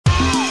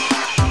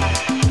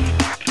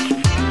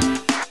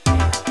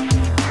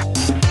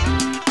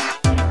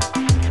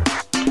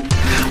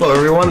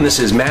Hello everyone, this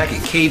is Mac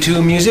at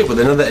K2 Music with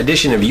another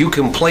edition of You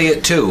Can Play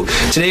It Too.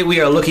 Today we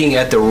are looking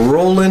at the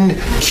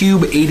Roland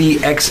Cube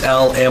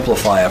 80XL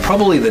amplifier,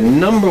 probably the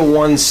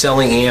 #1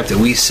 selling amp that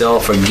we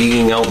sell for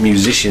gigging out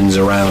musicians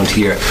around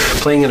here.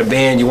 Playing in a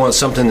band, you want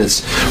something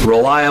that's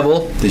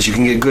reliable, that you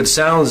can get good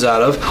sounds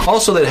out of,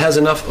 also that has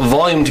enough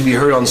volume to be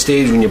heard on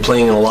stage when you're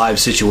playing in a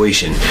live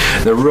situation.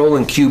 The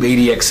Roland Cube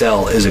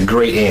 80XL is a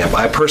great amp.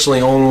 I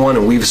personally own one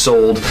and we've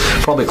sold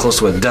probably close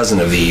to a dozen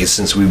of these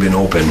since we've been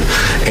open.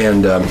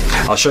 And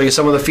I'll show you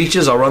some of the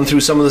features, I'll run through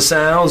some of the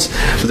sounds,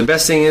 but the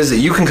best thing is that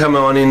you can come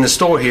on in the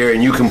store here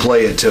and you can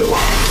play it too.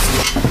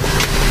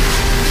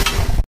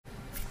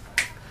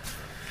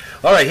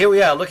 Alright, here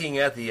we are looking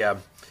at the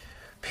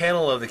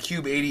panel of the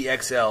Cube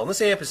 80XL. And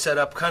this amp is set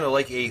up kind of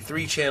like a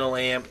 3-channel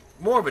amp,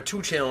 more of a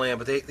 2-channel amp,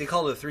 but they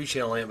call it a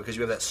 3-channel amp because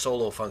you have that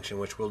solo function,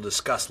 which we'll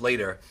discuss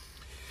later.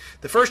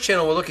 The first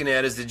channel we're looking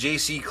at is the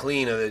JC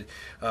Clean, or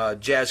the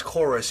Jazz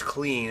Chorus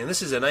Clean, and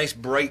this is a nice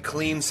bright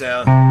clean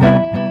sound.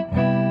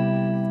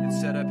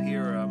 It's set up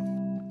here.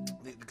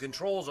 The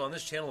controls on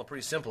this channel are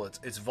pretty simple.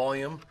 It's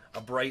volume, a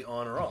bright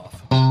on or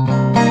off.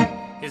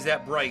 Here's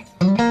that bright.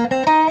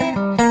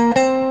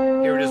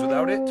 Here it is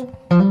without it. You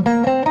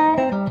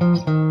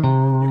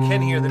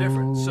can hear the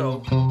difference.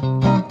 So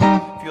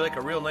if you like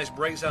a real nice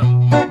bright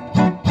sound,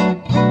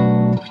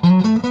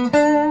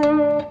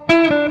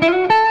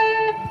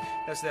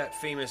 that's that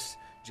famous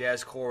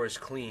Jazz Chorus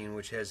Clean,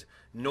 which has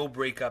no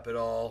breakup at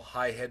all,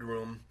 high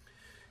headroom,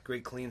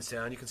 great clean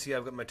sound. You can see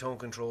I've got my tone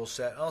controls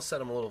set. I'll set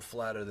them a little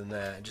flatter than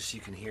that, just so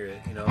you can hear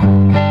it, you know.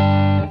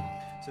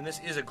 So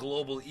this is a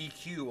global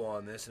EQ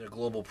on this, and a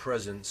global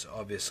presence,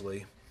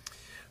 obviously.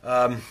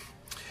 Now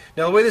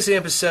the way this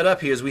amp is set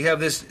up here is we have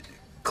this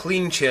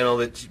clean channel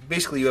that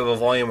basically you have a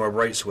volume or a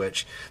bright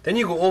switch. Then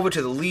you go over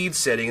to the lead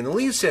setting, and the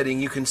lead setting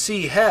you can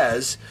see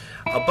has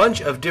a bunch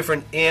of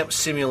different amp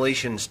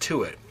simulations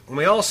to it. And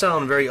they all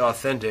sound very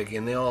authentic,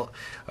 and they all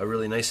are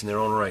really nice in their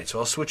own right. So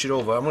I'll switch it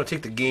over. I'm going to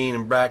take the gain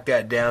and back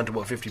that down to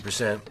about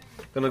 50%. I'm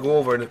going to go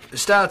over, and it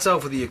starts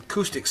out with the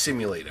acoustic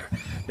simulator.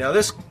 Now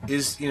this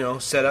is, you know,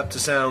 set up to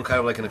sound kind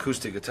of like an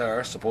acoustic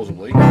guitar,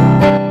 supposedly. It's a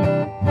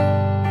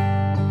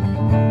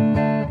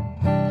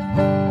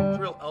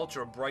real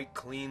ultra bright,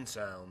 clean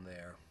sound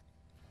there.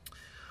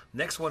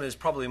 Next one is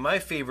probably my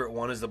favorite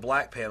one, is the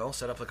black panel,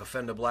 set up like a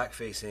Fender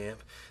Blackface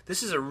amp.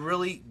 This is a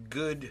really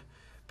good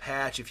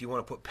patch if you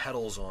want to put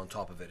pedals on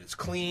top of it. It's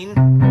clean.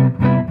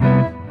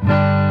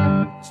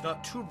 It's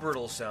not too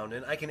brittle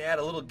sounding. I can add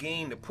a little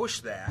gain to push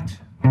that.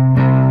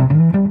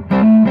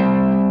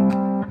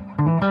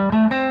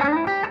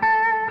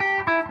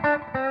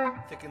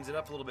 Thickens it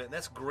up a little bit, and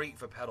that's great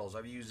for pedals.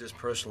 I've used this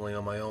personally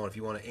on my own. If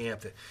you want an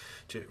amp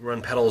to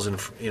run pedals in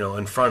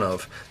front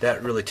of,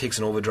 that really takes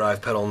an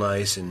overdrive pedal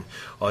nice and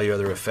all your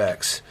other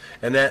effects.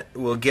 And that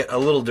will get a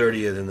little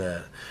dirtier than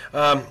that.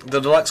 The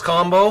Deluxe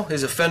Combo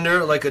is a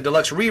Fender, like a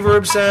Deluxe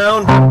Reverb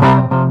sound.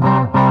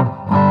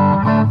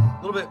 A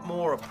little bit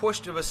more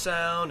pushed of a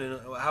sound, and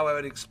how I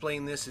would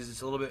explain this is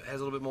has a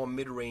little bit more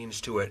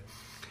mid-range to it,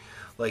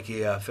 like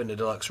a Fender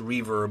Deluxe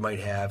Reverb might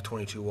have,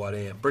 22-watt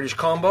amp. British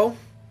Combo,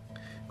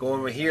 go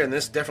over here, and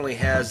this definitely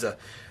has a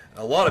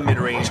lot of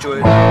mid-range to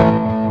it. I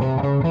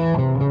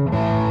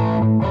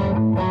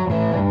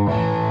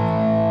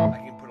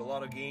can put a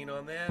lot of gain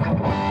on that.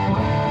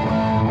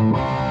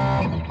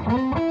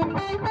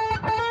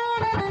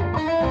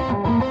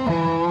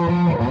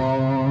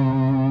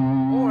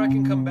 Or I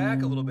can come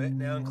back a little bit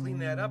now and clean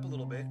that up a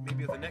little bit,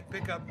 maybe with a neck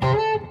pickup. Maybe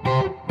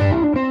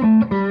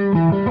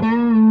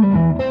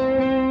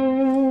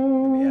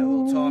add a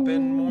little top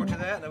end more to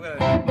that, and I've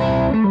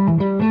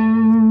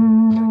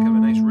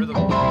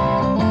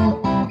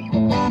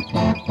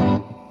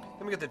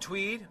got the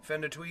Tweed,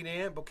 Fender Tweed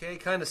amp, okay,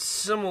 kind of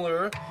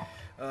similar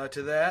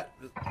to that.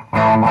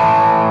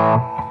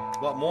 A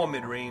lot more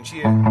mid-range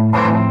here.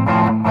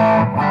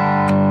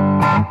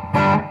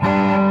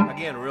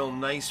 Again, real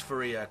nice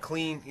for a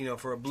clean, you know,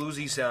 for a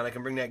bluesy sound. I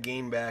can bring that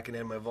gain back and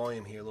add my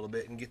volume here a little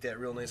bit and get that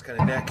real nice kind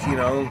of neck, you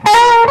know.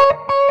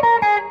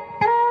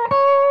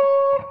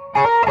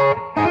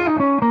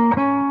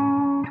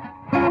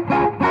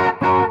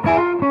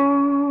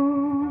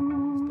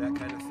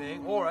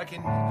 I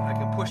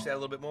can push that a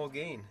little bit more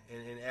gain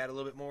and add a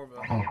little bit more of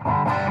a...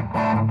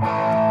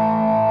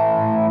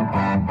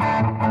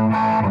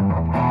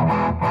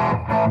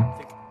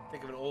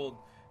 Think of an old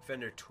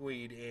Fender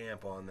Tweed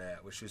amp on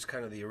that, which was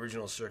kind of the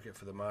original circuit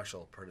for the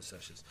Marshall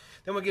predecessors.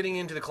 Then we're getting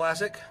into the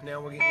classic.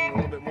 Now we're getting a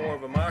little bit more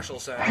of a Marshall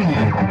sound.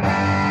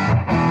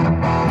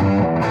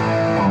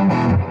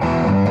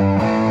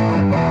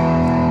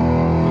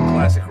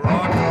 Classic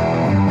rock.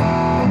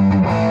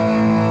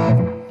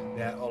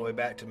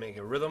 Back to make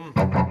a rhythm.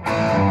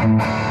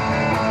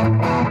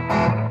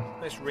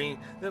 Nice range.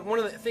 One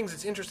of the things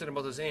that's interesting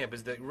about this amp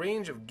is that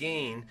range of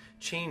gain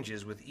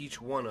changes with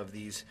each one of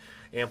these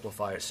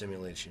amplifier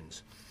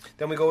simulations.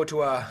 Then we go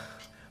to a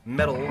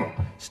metal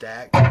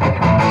stack. See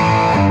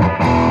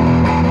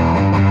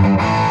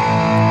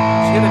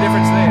the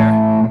difference there?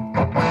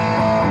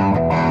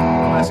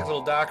 Classic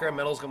little dial. darker.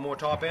 Metal's got more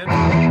top end.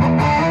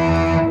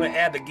 I'm going to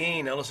add the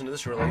gain. Now listen to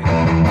this really.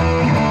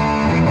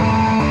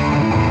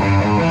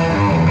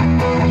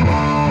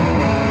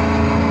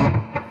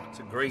 It's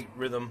a great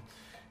rhythm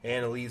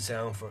and a lead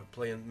sound for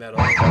playing metal.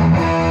 It's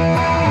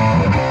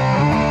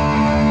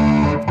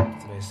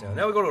a nice sound.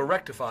 Now we go to a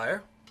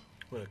rectifier.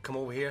 I'm going to come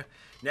over here.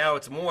 Now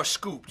it's more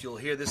scooped. You'll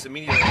hear this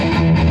immediately.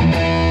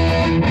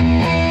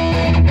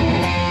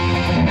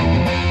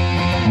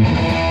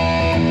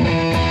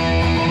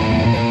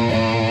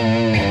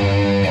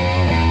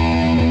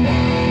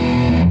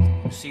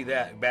 You see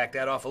that? Back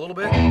that off a little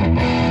bit. All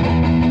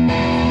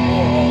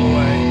the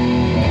way.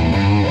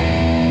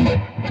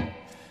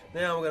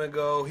 Now we're going to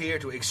go here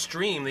to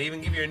extreme. They even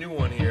give you a new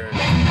one here.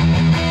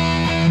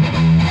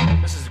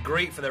 This is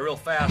great for the real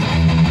fast.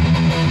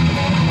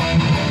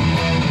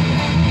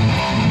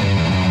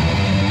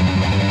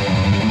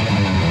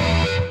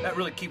 That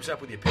really keeps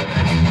up with your pitch.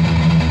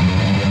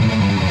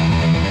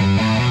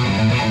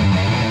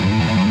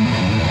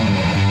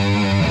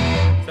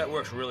 That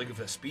works really good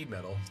for speed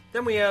metal.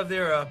 Then we have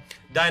their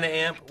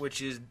Dyna-Amp,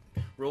 which is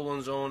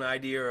Roland's own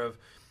idea of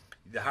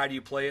the harder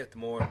you play it, the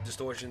more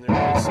distortion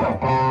there is.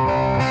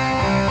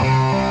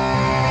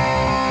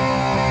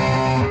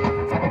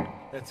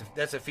 So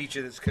that's a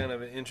feature that's kind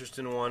of an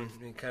interesting one,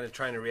 and kind of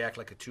trying to react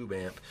like a tube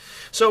amp.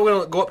 So we're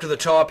going to go up to the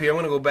top here. I'm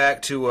going to go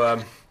back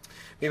to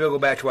maybe I'll go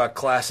back to our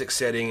classic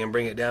setting and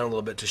bring it down a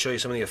little bit to show you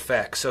some of the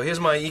effects. So here's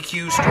my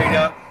EQ straight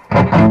up.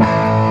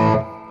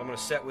 I'm going to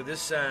set with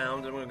this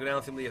sound. I'm going to go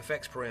down through the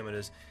effects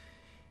parameters.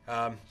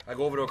 I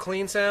go over to a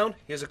clean sound.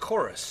 Here's a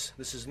chorus.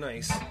 This is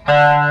nice. I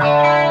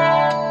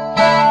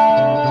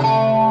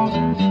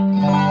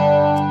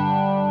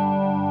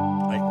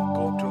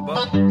go up to a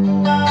bump.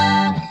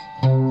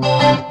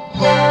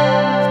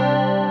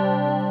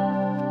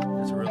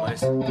 That's a real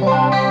nice,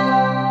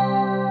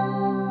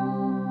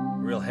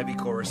 real heavy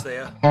chorus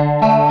there.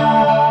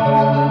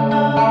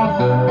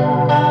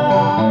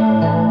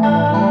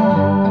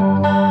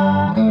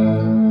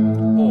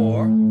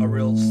 Or a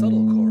real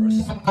subtle chorus.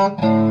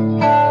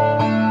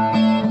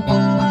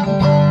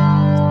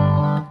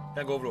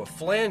 Now go over to a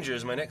flanger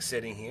is my next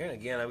setting here. And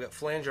again, I've got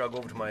flanger. I'll go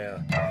over to my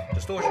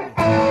distortion.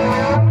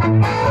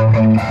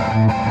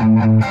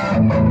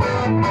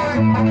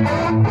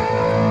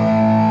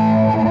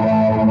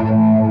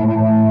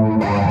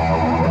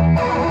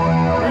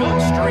 Real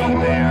extreme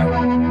there.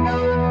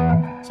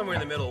 Somewhere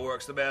in the middle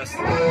works the best.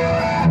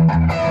 I'm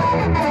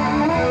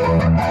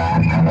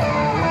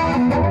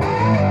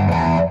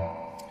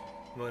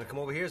going to come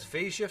over here as a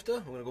phase shifter.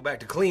 I'm going to go back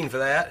to clean for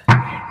that.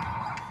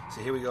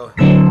 So here we go.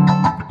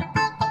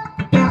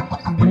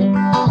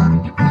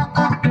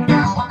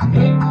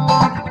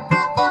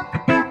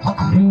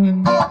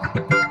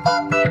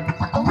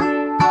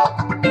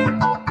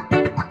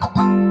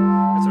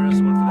 That's a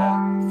nice one for that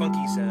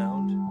funky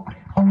sound.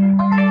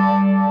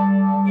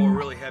 Or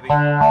really heavy.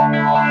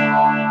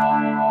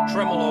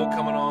 Tremolo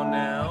coming on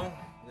now.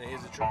 And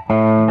here's the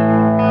tremolo.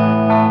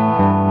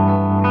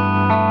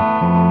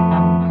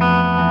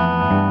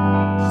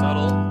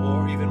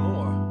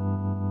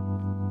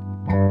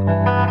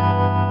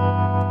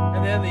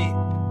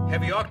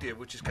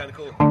 Which is kind of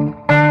cool.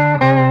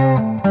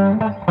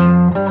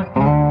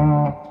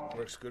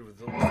 Works good with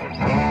those.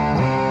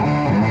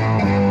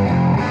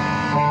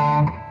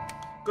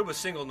 Good with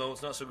single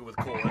notes, not so good with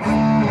chords.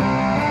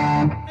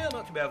 Yeah,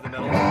 not too bad with the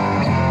metal.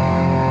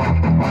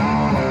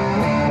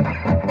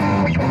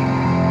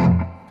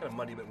 Kind of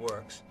muddy, but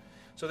works.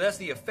 So that's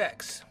the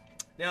effects.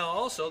 Now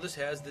also this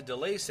has the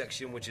delay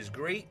section, which is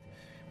great,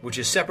 which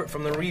is separate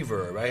from the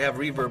reverb. I have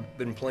reverb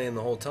been playing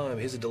the whole time.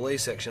 Here's a delay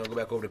section. I'll go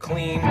back over to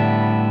clean.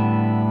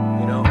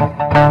 You know, as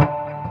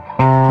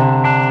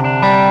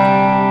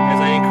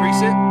I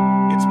increase it,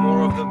 it's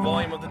more of the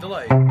volume of the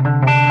delay.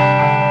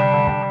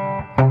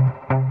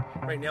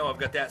 Right now I've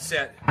got that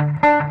set. That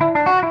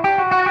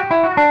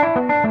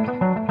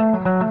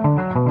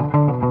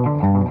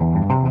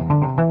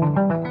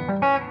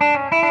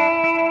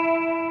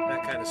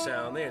kind of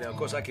sound there. Now, of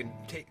course, I can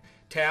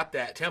tap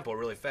that tempo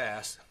really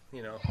fast,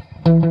 you know.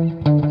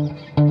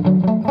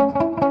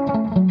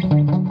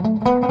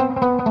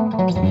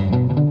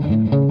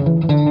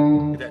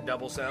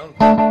 Double sound.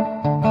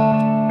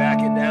 Back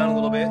it down a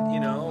little bit,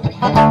 you know.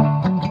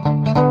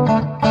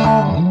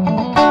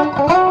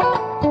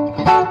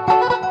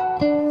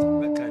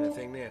 That kind of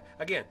thing there.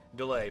 Again,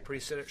 delay,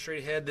 pretty straight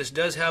ahead. This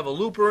does have a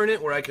looper in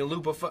it where I can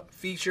loop a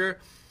feature,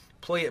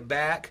 play it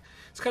back.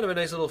 It's kind of a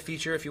nice little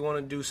feature if you want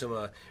to do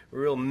some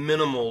real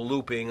minimal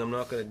looping. I'm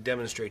not going to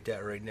demonstrate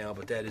that right now,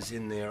 but that is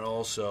in there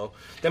also.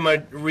 Then my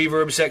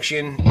reverb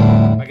section,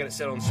 I got it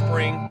set on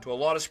spring, to a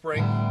lot of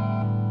spring,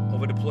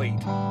 over to plate.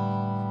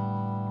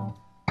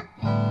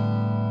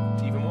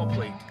 To even more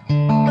plate.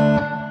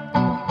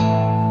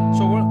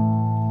 So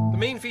the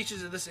main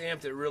features of this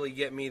amp that really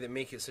get me, that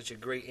make it such a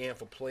great amp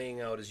for playing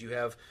out, is you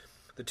have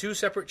the two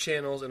separate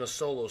channels and a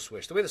solo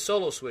switch. The way the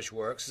solo switch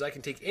works is I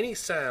can take any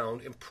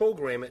sound and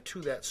program it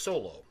to that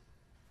solo.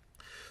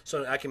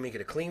 So I can make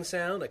it a clean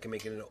sound, I can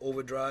make it an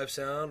overdrive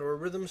sound, or a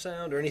rhythm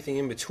sound, or anything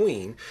in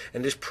between,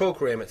 and just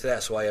program it to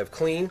that. So I have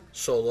clean,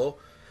 solo,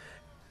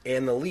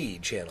 and the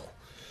lead channel.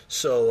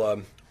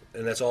 So,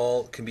 and that's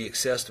all can be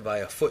accessed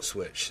via a foot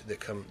switch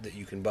that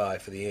you can buy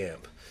for the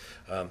amp.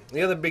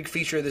 The other big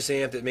feature of this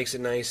amp that makes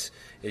it nice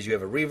is you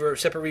have a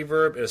separate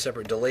reverb and a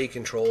separate delay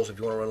control. So if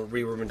you want to run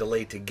reverb and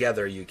delay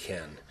together, you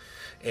can.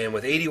 And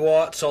with 80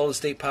 watt solid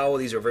state power,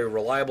 these are a very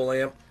reliable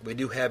amp. We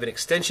do have an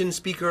extension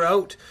speaker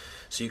out,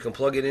 so you can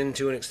plug it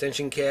into an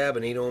extension cab,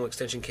 an 8-ohm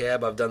extension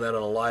cab. I've done that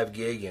on a live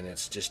gig, and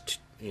it's just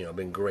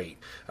been great.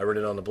 I run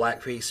it on the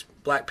black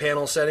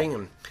panel setting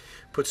and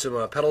put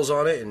some pedals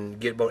on it and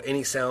get about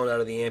any sound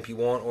out of the amp you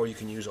want, or you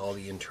can use all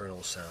the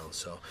internal sounds.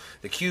 So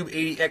the Cube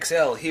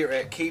 80XL here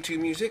at K2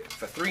 Music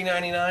for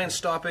 $399.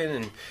 Stop in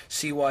and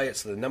see why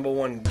it's the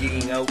 #1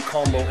 gigging out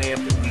combo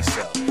amp that we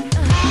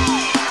sell.